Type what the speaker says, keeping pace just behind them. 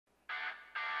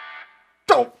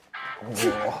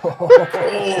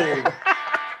Oh.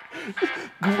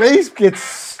 Grace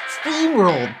gets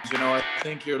steamrolled. You know, I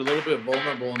think you're a little bit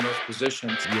vulnerable in those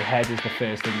positions. Your head is the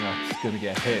first thing that's going to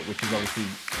get hit, which is obviously,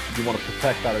 you want to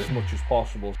protect that as much as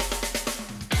possible.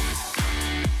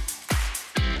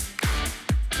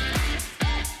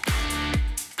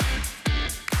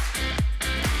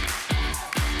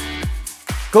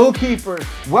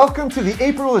 Goalkeepers, welcome to the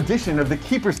April edition of the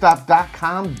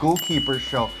KeeperStop.com Goalkeeper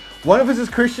Show. One of us is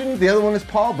Christian, the other one is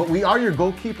Paul, but we are your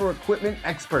goalkeeper equipment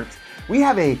experts. We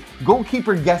have a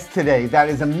goalkeeper guest today that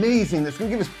is amazing, that's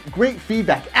going to give us great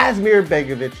feedback. Asmir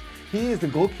Begović. He is the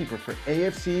goalkeeper for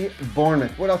A.F.C.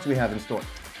 Bournemouth. What else do we have in store?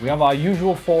 We have our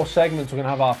usual 4 segments. We're going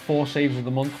to have our 4 saves of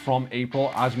the month from April.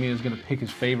 Asmir is going to pick his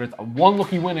favourite. And one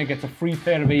lucky winner gets a free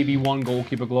pair of AB1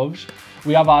 goalkeeper gloves.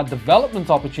 We have our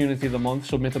development opportunity of the month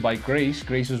submitted by Grace.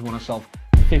 Grace has won herself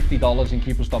 $50 in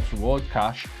Keeper Stop's reward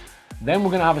cash. Then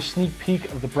we're going to have a sneak peek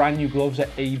of the brand new gloves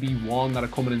at AB1 that are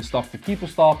coming in stock to Keeper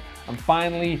Stop. And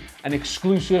finally, an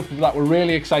exclusive that we're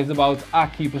really excited about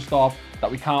at Keeper Stop that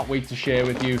we can't wait to share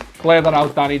with you. Clear that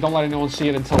out, Danny. Don't let anyone see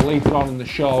it until later on in the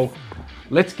show.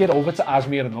 Let's get over to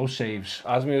Asmir and those saves.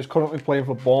 Asmir is currently playing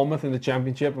for Bournemouth in the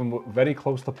Championship and we're very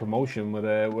close to promotion.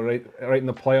 We're right in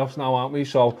the playoffs now, aren't we?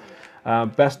 So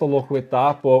best of luck with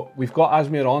that. But we've got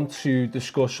Asmir on to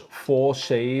discuss 4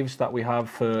 saves that we have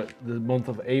for the month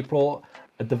of April.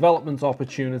 A development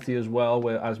opportunity as well,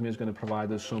 where Asmir is going to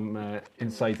provide us some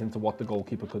insight into what the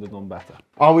goalkeeper could have done better.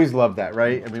 Always love that,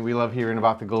 right? I mean, we love hearing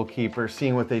about the goalkeeper,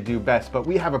 seeing what they do best, but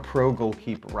we have a pro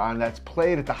goalkeeper, Ron, that's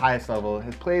played at the highest level,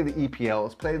 has played the EPL,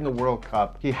 has played in the World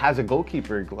Cup. He has a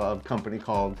goalkeeper glove company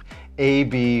called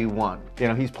AB1. You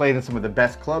know, he's played in some of the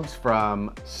best clubs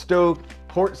from Stoke,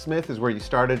 Portsmouth is where you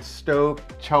started, Stoke,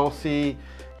 Chelsea,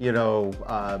 you know,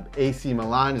 AC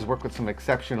Milan has worked with some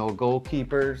exceptional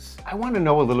goalkeepers. I want to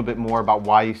know a little bit more about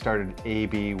why you started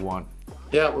AB1.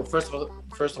 Yeah, well, first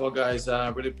of all, guys, I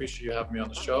really appreciate you having me on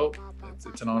the show.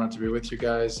 It's an honor to be with you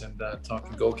guys and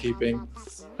talking goalkeeping.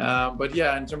 But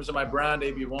yeah, in terms of my brand,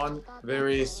 AB1,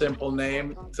 very simple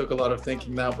name. Took a lot of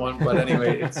thinking that one, but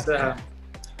anyway,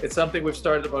 it's something we've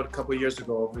started about a couple of years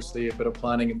ago. Obviously, a bit of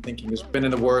planning and thinking has been in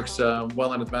the works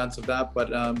well in advance of that, but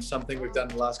something we've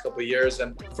done in the last couple of years.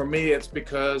 And for me, it's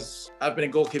because I've been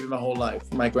in goalkeeping my whole life.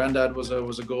 My granddad was a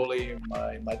goalie.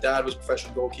 My dad was a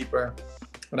professional goalkeeper.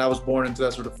 And I was born into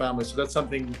that sort of family. So that's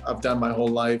something I've done my whole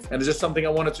life. And it's just something I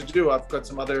wanted to do. I've got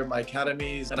some other, my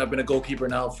academies, and I've been a goalkeeper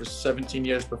now for 17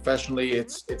 years professionally.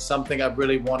 It's something I've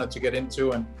really wanted to get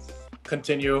into and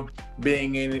continue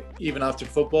being in even after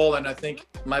football. And I think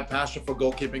my passion for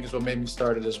goalkeeping is what made me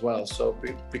start it as well. So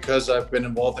because I've been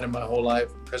involved in it my whole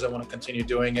life, because I want to continue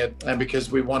doing it, and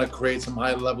because we want to create some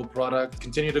high level product,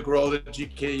 continue to grow the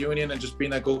GK Union and just be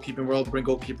in that goalkeeping world, bring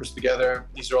goalkeepers together.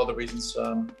 These are all the reasons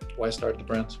why I started the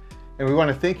brand. And we want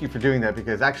to thank you for doing that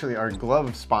because actually our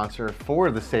glove sponsor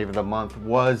for the Save of the Month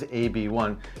was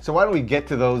AB1. So why don't we get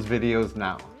to those videos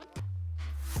now?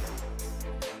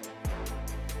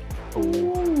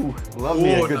 Ooh, love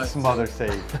me a good nice smother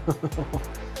save.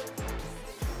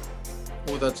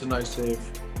 Oh, that's a nice save.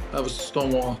 That was a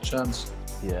stonewall chance.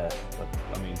 Yeah, but,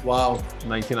 I mean, wow.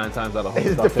 99 times out of 100.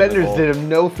 His defenders did him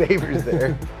no favors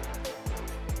there.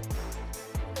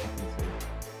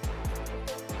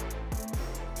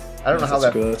 I don't know how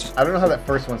that. I don't know how that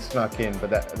first one snuck in, but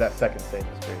that second save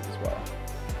is great as well.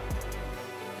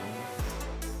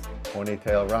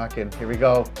 Ponytail rocking. Here we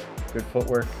go. Good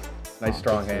footwork. Nice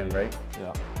strong hand, right?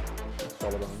 Yeah.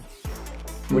 Solid on.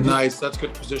 Nice. That's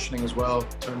good positioning as well.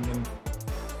 Turning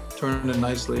in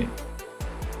nicely.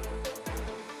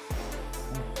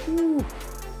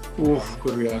 Oof,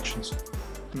 good reactions.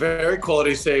 Very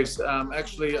quality saves.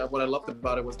 Actually, what I loved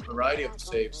about it was the variety of the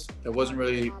saves. There wasn't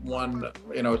really one,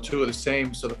 two of the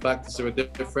same. So the fact that they were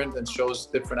different and shows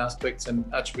different aspects and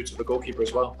attributes of the goalkeeper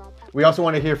as well. We also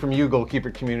want to hear from you,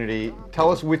 goalkeeper community. Tell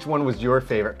us which one was your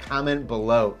favorite. Comment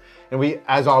below. And we,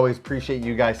 as always, appreciate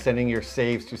you guys sending your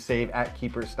saves to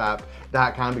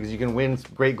save@keeperstop.com because you can win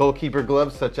great goalkeeper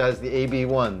gloves such as the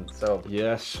AB1. So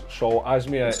yes. So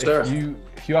Asmir,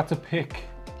 if you had to pick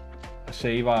a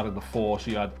save out of the 4,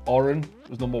 so you had Oren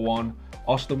was number 1,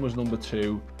 Austin was number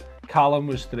 2, Callum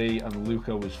was 3, and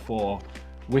Luca was 4.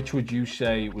 Which would you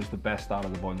say was the best out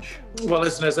of the bunch? Well,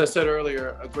 listen, as I said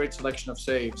earlier, a great selection of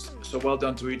saves. So well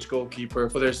done to each goalkeeper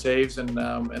for their saves and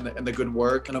the good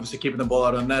work, and obviously keeping the ball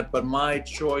out of net. But my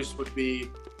choice would be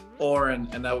Oren,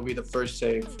 and that would be the first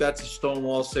save. That's a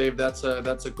stonewall save. That's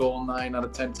a goal 9 out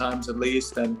of 10 times at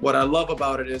least. And what I love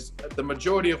about it is the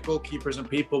majority of goalkeepers and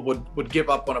people would give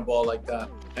up on a ball like that.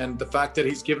 And the fact that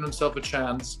he's given himself a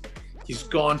chance, he's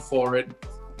gone for it.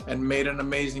 and made an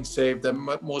amazing save that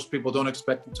most people don't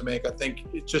expect him to make. I think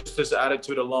it's just his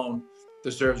attitude alone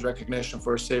deserves recognition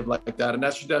for a save like that. And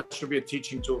that should be a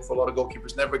teaching tool for a lot of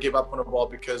goalkeepers. Never give up on a ball,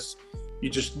 because you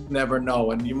just never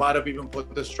know. And you might have even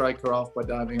put the striker off by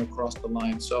diving across the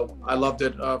line. So I loved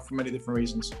it for many different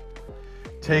reasons.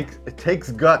 It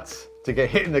takes guts to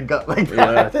get hit in the gut like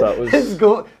that. Yeah, that was...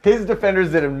 his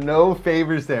defenders did him no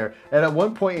favors there. And at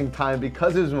one point in time,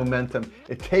 because of his momentum,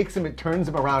 it turns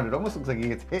him around. It almost looks like he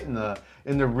gets hit in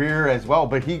the rear as well.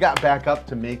 But he got back up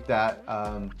to make that,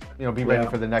 be ready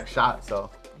for the next shot. So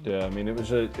yeah, I mean, it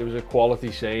was a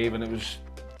quality save, and it was,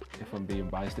 if I'm being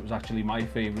biased, it was actually my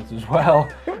favourite as well.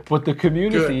 But the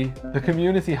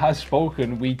community has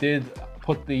spoken. We did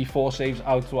put the 4 saves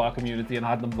out to our community and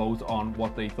had them vote on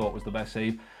what they thought was the best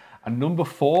save. And number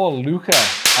 4, Luca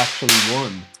actually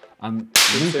won. And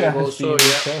Luca has been in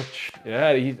touch.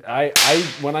 Yeah,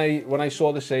 when I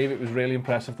saw the save, it was really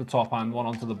impressive. The top hand one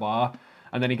onto the bar,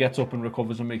 and then he gets up and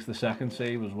recovers and makes the second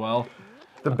save as well.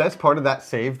 The best part of that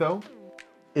save, though,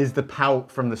 is the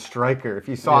pout from the striker. If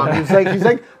you saw him, he's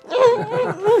like,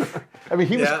 I mean,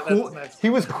 he was cool. Nice. He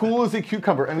was cool as a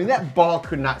cucumber. I mean, that ball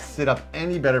could not sit up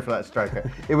any better for that striker.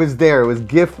 It was there. It was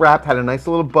gift wrapped, had a nice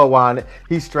little bow on it.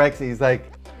 He strikes it. He's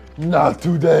like, not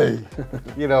today.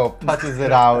 Touches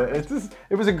it out.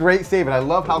 It was a great save, and I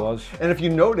love how. And if you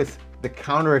notice the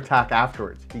counterattack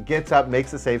afterwards, he gets up,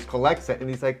 makes the saves, collects it, and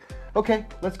he's like, okay,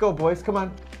 let's go, boys. Come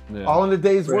on. Yeah. All in a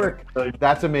day's work.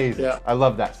 That's amazing. Yeah. I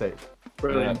love that save.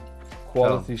 Brilliant.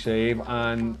 Quality save,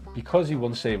 and because he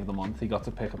won Save of the Month, he got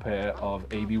to pick a pair of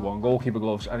AB1 goalkeeper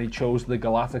gloves, and he chose the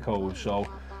Galacticos, so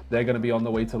they're going to be on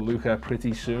the way to Luca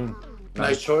pretty soon.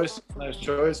 Nice choice.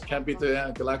 Can't beat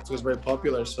the Galacticos, very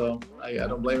popular, so I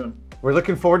don't blame him. We're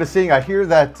looking forward to seeing. I hear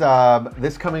that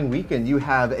this coming weekend you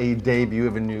have a debut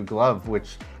of a new glove,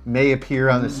 which may appear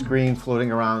on the screen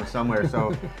floating around somewhere.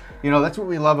 So, that's what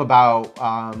we love about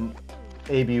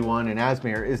AB1 and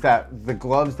Asmir, is that the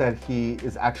gloves that he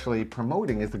is actually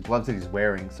promoting is the gloves that he's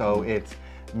wearing. So it's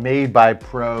made by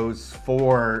pros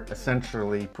for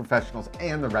essentially professionals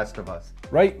and the rest of us.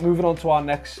 Right, moving on to our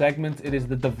next segment. It is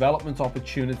the development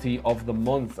opportunity of the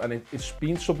month, and it's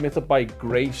been submitted by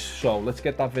Grace. So let's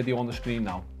get that video on the screen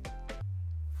now.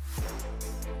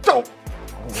 Oh.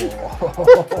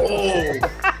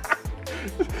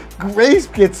 Grace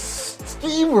gets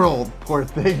steamrolled, poor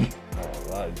thing.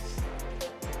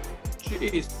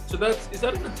 Jeez, so is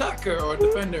that an attacker or a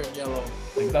defender in yellow?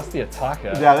 I think that's the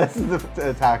attacker. Yeah, this is the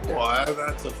attacker. Wow,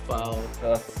 that's a foul.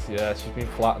 She's been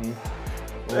flattened.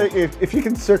 If you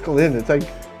can circle in, it's like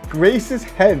Grace's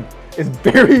head is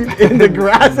buried in the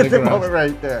grass at the moment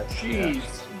right there. Jeez. Yeah.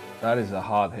 That is a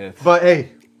hard hit. But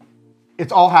hey,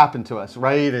 it's all happened to us,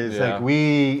 right? It's like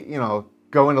we,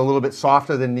 going a little bit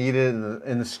softer than needed,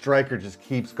 and the striker just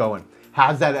keeps going.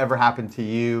 Has that ever happened to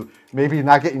you? Maybe you're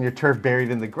not getting your turf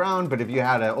buried in the ground, but if you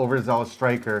had an overzealous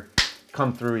striker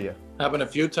come through you. Happened a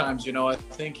few times, I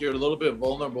think you're a little bit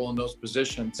vulnerable in those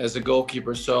positions as a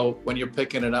goalkeeper. So when you're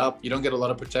picking it up, you don't get a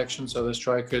lot of protection. So the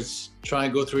strikers try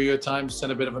and go through you at times,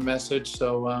 send a bit of a message.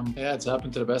 So yeah, it's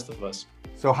happened to the best of us.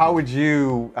 So how would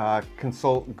you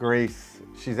consult Grace?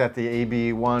 She's at the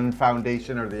AB1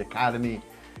 Foundation or the Academy.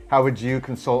 How would you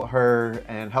consult her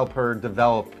and help her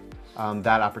develop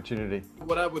that opportunity?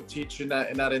 What I would teach in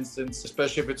that instance,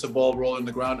 especially if it's a ball rolling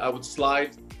the ground, I would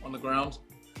slide on the ground.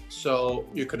 So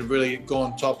you could really go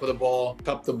on top of the ball,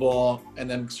 cup the ball, and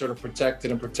then sort of protect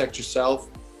it and protect yourself.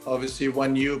 Obviously,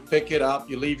 when you pick it up,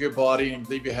 you leave your body and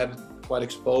leave your head quite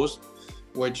exposed,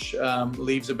 which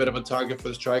leaves a bit of a target for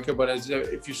the striker. But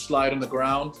if you slide on the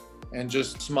ground and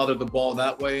just smother the ball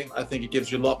that way, I think it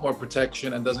gives you a lot more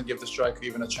protection and doesn't give the striker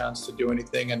even a chance to do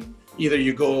anything. And either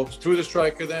you go through the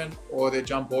striker then, or they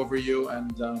jump over you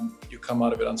and you come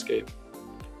out of it unscathed.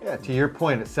 Yeah, to your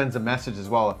point, it sends a message as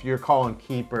well. If you're calling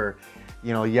keeper,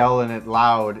 yelling it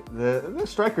loud, the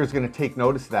striker is going to take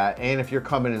notice of that. And if you're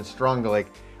coming in strong, they're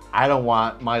like, I don't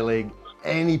want my leg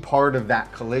any part of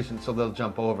that collision, so they'll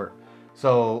jump over.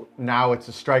 So now it's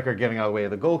a striker getting out of the way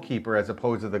of the goalkeeper as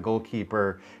opposed to the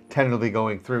goalkeeper tentatively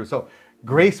going through. So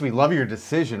Grace, we love your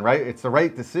decision, right? It's the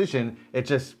right decision. It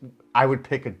just, I would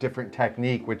pick a different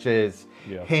technique, which is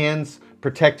hands,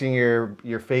 protecting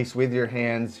your face with your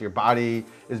hands. Your body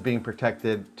is being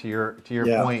protected to your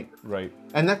point. Right.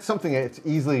 And that's something that's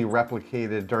easily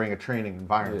replicated during a training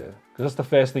environment. Yeah. Because that's the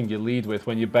first thing you lead with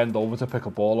when you bend over to pick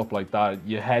a ball up like that.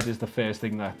 Your head is the first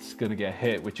thing that's going to get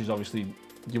hit, which is obviously,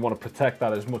 you want to protect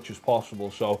that as much as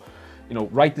possible. So,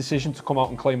 right decision to come out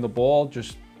and claim the ball,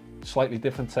 just slightly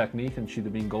different technique, and she'd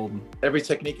have been golden. Every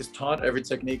technique is taught, every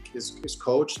technique is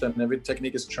coached, and every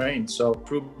technique is trained. So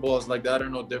through balls like that are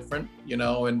no different,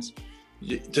 and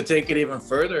to take it even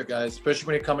further, guys, especially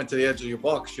when you come into the edge of your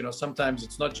box, you know, sometimes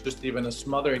it's not just even a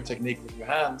smothering technique with your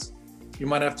hands. You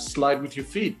might have to slide with your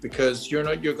feet because you're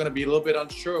going to be a little bit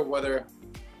unsure whether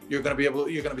you're going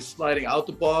to be sliding out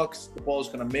the box, the ball is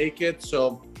going to make it.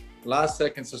 So last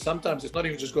second. So sometimes it's not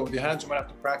even just going with your hands. You might have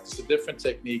to practice a different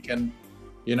technique. And,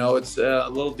 you know, it's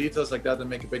little details like that that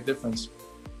make a big difference.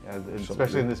 Yeah,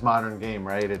 especially in this modern game,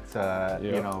 right? It's,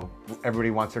 you know, everybody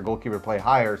wants their goalkeeper to play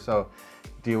higher. So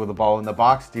deal with the ball in the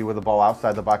box, deal with the ball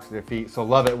outside the box with their feet. So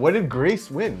love it. What did Grace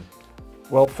win?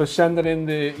 Well, for sending in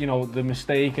the, you know, the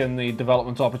mistake and the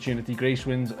development opportunity, Grace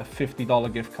wins a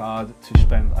 $50 gift card to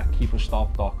spend at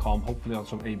keeperstop.com, hopefully on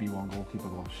some AB1 goalkeeper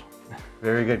gloves.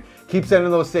 Very good. Keep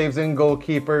sending those saves in,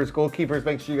 goalkeepers. Goalkeepers,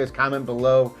 make sure you guys comment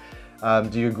below.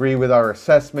 Do you agree with our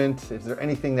assessment? Is there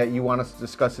anything that you want us to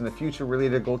discuss in the future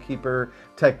related to goalkeeper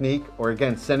technique? Or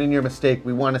again, send in your mistake.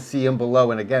 We want to see them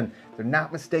below. And again, they're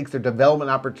not mistakes, they're development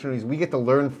opportunities. We get to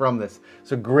learn from this.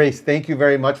 So Grace, thank you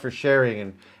very much for sharing.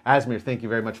 And Asmir, thank you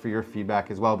very much for your feedback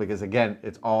as well, because again,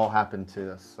 it's all happened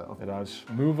to us. So it has.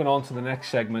 Moving on to the next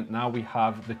segment, now we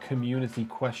have the community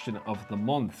question of the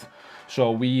month.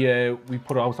 So we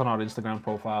put out on our Instagram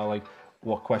profile, like,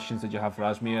 what questions did you have for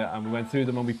Asmir? And we went through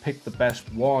them and we picked the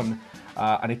best one.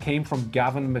 And it came from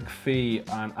Gavin McPhee.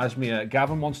 And Asmir,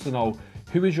 Gavin wants to know,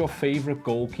 who is your favourite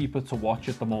goalkeeper to watch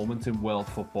at the moment in world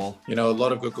football? You know, a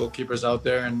lot of good goalkeepers out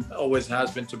there, and always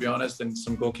has been, to be honest, and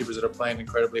some goalkeepers that are playing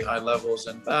incredibly high levels.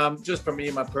 And just for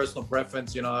me, my personal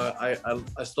preference, you know,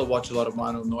 I still watch a lot of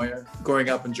Manuel Neuer. Growing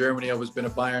up in Germany, I've always been a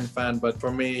Bayern fan, but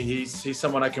for me, he's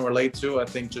someone I can relate to, I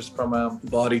think, just from a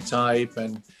body type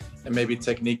and maybe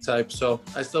technique type. So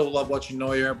I still love watching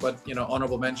Neuer, but, you know,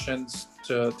 honorable mentions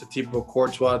to Thibaut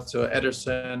Courtois, to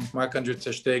Ederson, Marc-Andre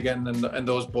ter Stegen, and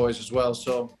those boys as well.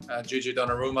 So Gigi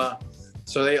Donnarumma.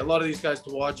 So a lot of these guys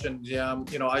to watch, and yeah,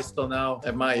 you know, I still now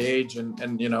at my age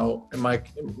and you know, in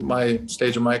my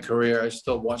stage of my career, I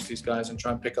still watch these guys and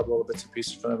try and pick up little bits and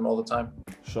pieces from them all the time.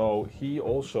 So he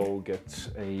also gets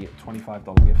a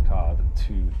 $25 gift card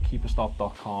to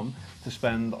keeperstop.com to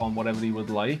spend on whatever he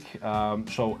would like.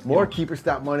 So more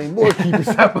KeeperStop money, more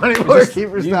KeeperStop money, more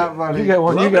KeeperStop money. You get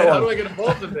one. Love you get it. one. How do I get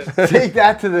involved in this? Take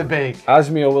that to the bank.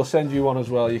 Asmir will send you one as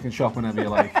well. You can shop whenever you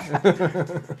like.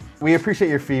 We appreciate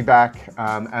your feedback.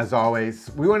 As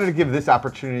always, we wanted to give this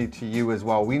opportunity to you as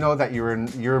well. We know that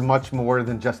you're much more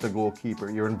than just a goalkeeper.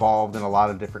 You're involved in a lot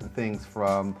of different things,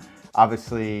 from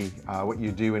obviously what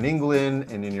you do in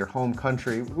England and in your home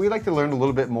country. We'd like to learn a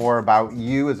little bit more about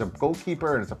you as a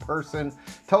goalkeeper and as a person.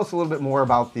 Tell us a little bit more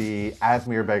about the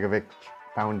Asmir Begović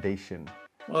Foundation.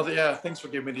 Well, yeah, thanks for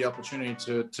giving me the opportunity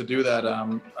to do that.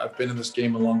 I've been in this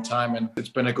game a long time, and it's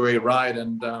been a great ride,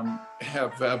 and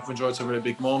I've enjoyed some really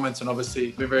big moments, and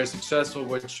obviously been very successful,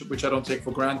 which I don't take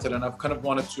for granted. And I've kind of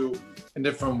wanted to, in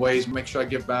different ways, make sure I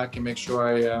give back and make sure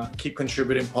I keep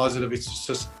contributing positively to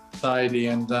society.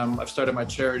 And I've started my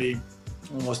charity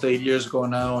almost 8 years ago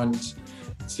now, and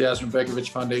it's the Asmir Begović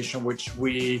Foundation, which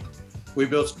we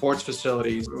build sports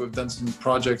facilities. We've done some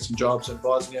projects and jobs in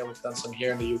Bosnia. We've done some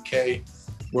here in the UK,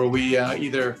 where we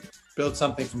either build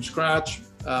something from scratch,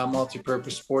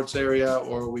 multi-purpose sports area,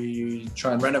 or we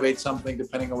try and renovate something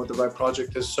depending on what the right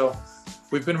project is. So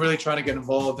we've been really trying to get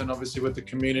involved, and obviously with the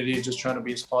community, just trying to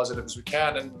be as positive as we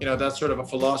can. And, you know, that's sort of a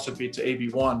philosophy to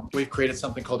AB1. We've created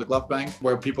something called the Glove Bank,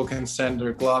 where people can send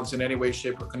their gloves in any way,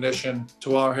 shape, or condition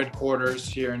to our headquarters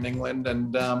here in England.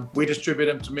 And we distribute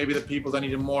them to maybe the people that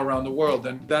need them more around the world.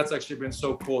 And that's actually been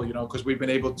so cool, you know, because we've been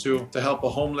able to help a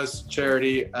homeless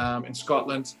charity in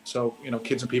Scotland. So, you know,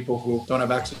 kids and people who don't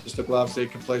have access to gloves, they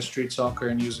can play street soccer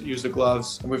and use the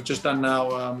gloves. And we've just done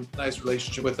now a nice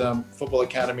relationship with a football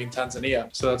academy in Tanzania.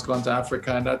 So that's gone to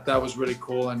Africa, and that was really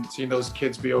cool. And seeing those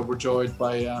kids be overjoyed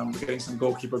by getting some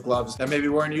goalkeeper gloves that maybe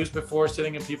weren't used before,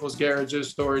 sitting in people's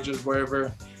garages, storages,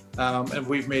 wherever. And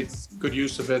we've made good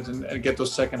use of it, and get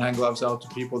those secondhand gloves out to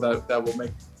people that will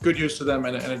make good use of them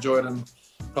and enjoy them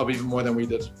probably even more than we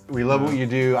did. We love what you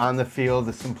do on the field,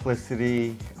 the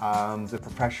simplicity, the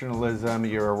professionalism.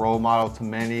 You're a role model to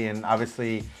many, and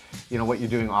obviously, you know, what you're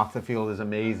doing off the field is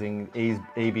amazing.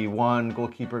 AB1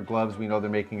 goalkeeper gloves, we know they're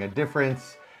making a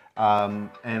difference,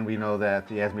 and we know that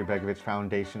the Asmir Begović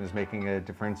Foundation is making a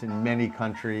difference in many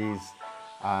countries,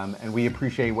 and we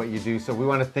appreciate what you do. So we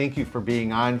want to thank you for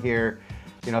being on here.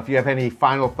 You know, if you have any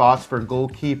final thoughts for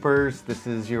goalkeepers, this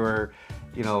is your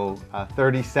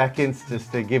 30 seconds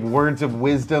just to give words of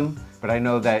wisdom, but I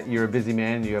know that you're a busy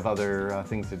man, you have other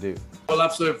things to do. Well,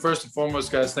 absolutely. First and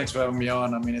foremost, guys, thanks for having me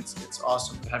on. I mean, it's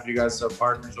awesome to have you guys as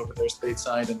partners over there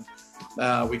stateside,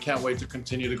 and we can't wait to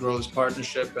continue to grow this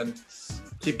partnership and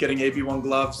keep getting AB1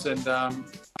 gloves. And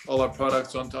all our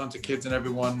products onto kids and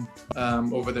everyone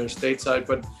over there stateside.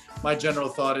 But my general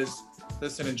thought is,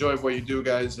 listen, enjoy what you do,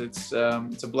 guys. It's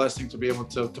a blessing to be able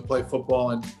to play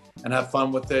football and have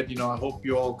fun with it. You know, I hope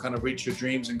you all kind of reach your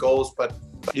dreams and goals, but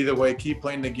either way, keep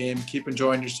playing the game, keep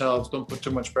enjoying yourselves. Don't put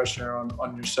too much pressure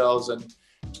on yourselves, and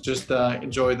just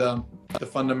enjoy the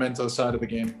fundamental side of the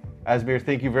game. Asmir,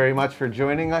 thank you very much for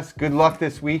joining us. Good luck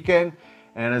this weekend.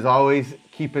 And as always,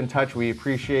 keep in touch. We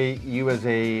appreciate you as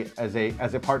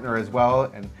a partner as well.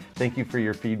 And thank you for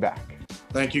your feedback.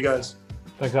 Thank you, guys.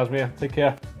 Thanks, Asmir. Take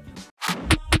care.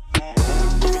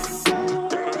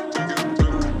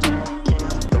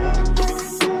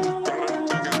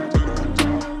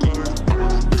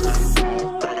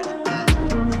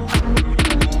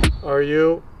 Are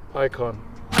you icon?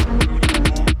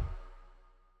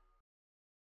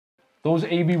 Those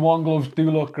AB1 gloves do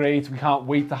look great. We can't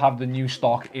wait to have the new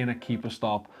stock in a Keeper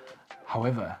Stop.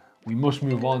 However, we must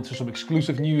move on to some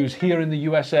exclusive news here in the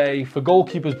USA for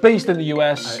goalkeepers based in the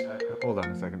US. Hold on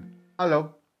a second.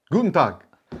 Hello. Guten Tag.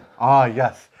 Ah,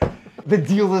 yes. The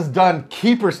deal is done.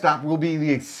 Keeper Stop will be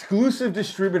the exclusive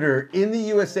distributor in the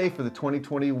USA for the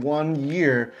 2021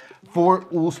 year for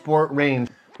Uhlsport range.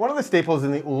 One of the staples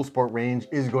in the Uhlsport range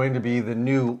is going to be the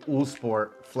new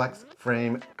Uhlsport Flex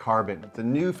Frame Carbon. It's a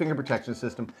new finger protection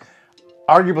system,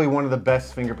 arguably one of the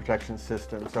best finger protection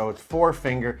systems. So it's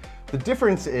 4-finger. The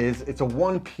difference is it's a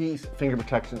one-piece finger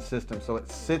protection system. So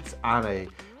it sits on a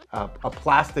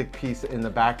plastic piece in the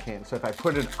backhand. So if I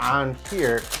put it on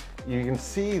here, you can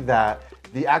see that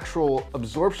the actual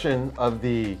absorption of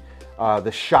the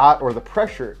shot or the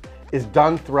pressure is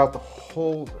done throughout the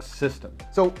whole system.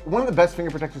 So one of the best finger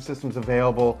protection systems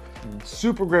available,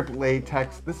 Super Grip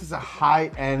Latex. This is a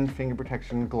high-end finger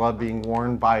protection glove being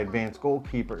worn by advanced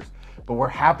goalkeepers, but we're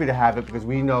happy to have it because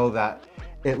we know that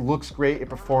it looks great, it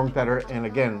performs better, and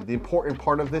again, the important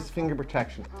part of this finger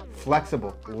protection,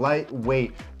 flexible,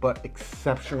 lightweight, but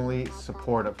exceptionally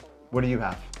supportive. What do you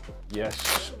have?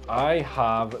 Yes, I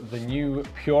have the new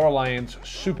Pure Alliance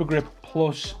Super Grip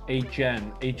Plus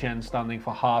HN, HN standing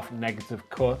for half negative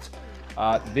cut.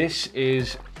 This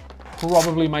is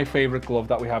probably my favorite glove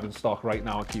that we have in stock right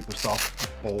now at Keeper Stop.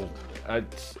 Bold.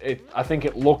 I think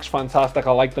it looks fantastic.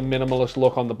 I like the minimalist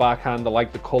look on the backhand. I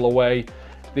like the colorway.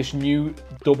 This new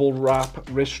double wrap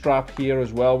wrist strap here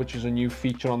as well, which is a new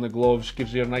feature on the gloves,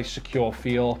 gives you a nice secure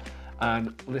feel.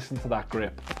 And listen to that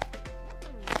grip.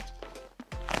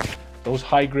 Those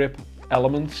high grip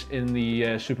elements in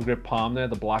the Super Grip palm there,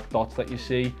 the black dots that you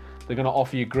see, they're going to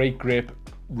offer you great grip,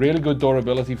 really good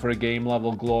durability for a game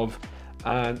level glove,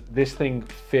 and this thing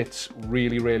fits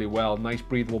really, really well. Nice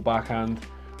breathable backhand.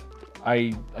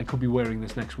 I could be wearing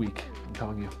this next week, I'm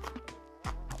telling you.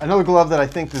 Another glove that I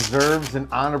think deserves an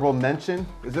honorable mention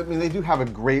is, I mean, they do have a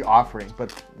great offering,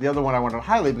 but the other one I want to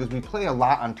highlight, because we play a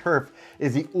lot on turf,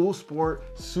 is the Uhlsport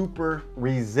Super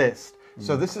Resist.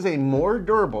 So this is a more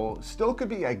durable, still could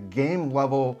be a game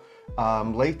level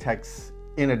latex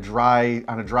on a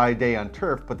dry day on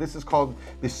turf, but this is called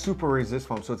the Super Resist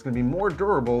foam. So it's going to be more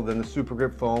durable than the Super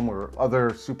Grip foam or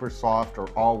other super soft or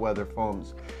all weather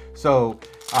foams. So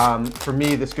for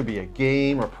me, this could be a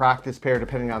game or practice pair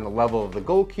depending on the level of the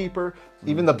goalkeeper,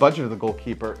 even the budget of the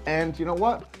goalkeeper. And you know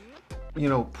what? You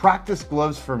know, practice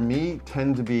gloves for me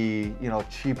tend to be, you know,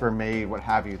 cheaper made, what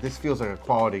have you. This feels like a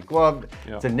quality glove.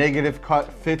 Yep. It's a negative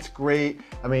cut, fits great.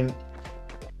 I mean,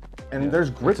 and there's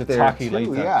grip there tacky too.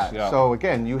 latex. Yeah. So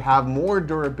again, you have more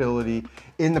durability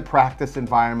in the practice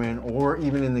environment or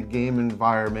even in the game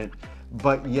environment,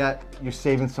 but yet you're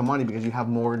saving some money because you have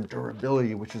more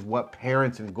durability, which is what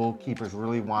parents and goalkeepers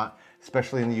really want,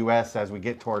 especially in the US as we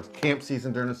get towards camp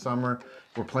season during the summer.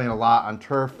 We're playing a lot on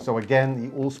turf. So again,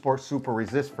 the Uhlsport Super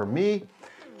Resist for me,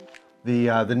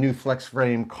 the new Flex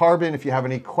Frame Carbon, if you have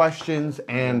any questions,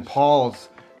 and Paul's,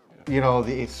 you know,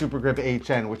 the Super Grip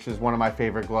HN, which is one of my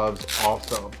favorite gloves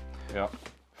also. Yeah,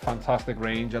 fantastic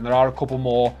range. And there are a couple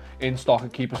more in stock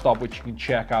at Keeper Stop, which you can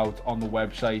check out on the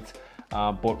website.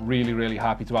 But really, really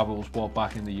happy to have Uhlsport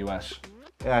back in the US.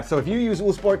 Yeah, so if you use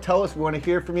Uhlsport, tell us. We want to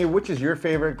hear from you. Which is your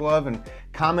favorite glove? And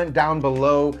comment down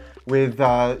below with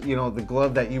you know, the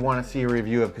glove that you want to see a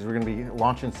review of, because we're going to be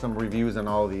launching some reviews on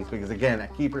all of these. Because again,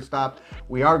 at Keeper Stop,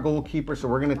 we are goalkeepers, so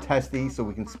we're going to test these so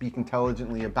we can speak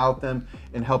intelligently about them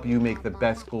and help you make the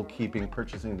best goalkeeping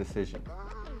purchasing decision.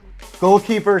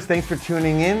 Goalkeepers, thanks for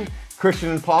tuning in. Christian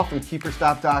and Paul from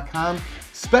KeeperStop.com.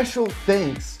 Special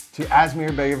thanks to Asmir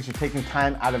Begović for taking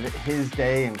time out of his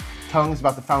day and telling us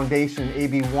about the foundation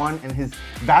AB1 and his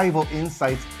valuable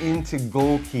insights into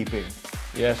goalkeeping.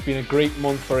 Yeah, it's been a great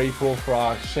month for April for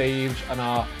our saves and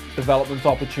our development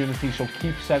opportunity, so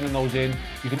keep sending those in.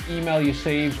 You can email your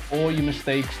saves or your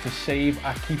mistakes to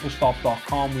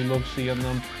save@keeperstop.com. We love seeing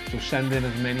them, so send in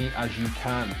as many as you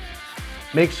can.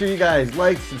 Make sure you guys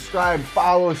like, subscribe,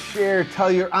 follow, share, tell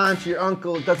your aunt, your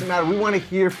uncle, it doesn't matter. We want to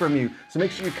hear from you. So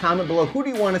make sure you comment below. Who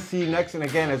do you want to see next? And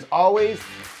again, as always,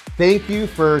 thank you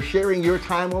for sharing your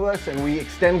time with us, and we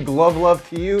extend glove love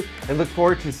to you and look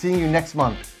forward to seeing you next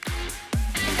month.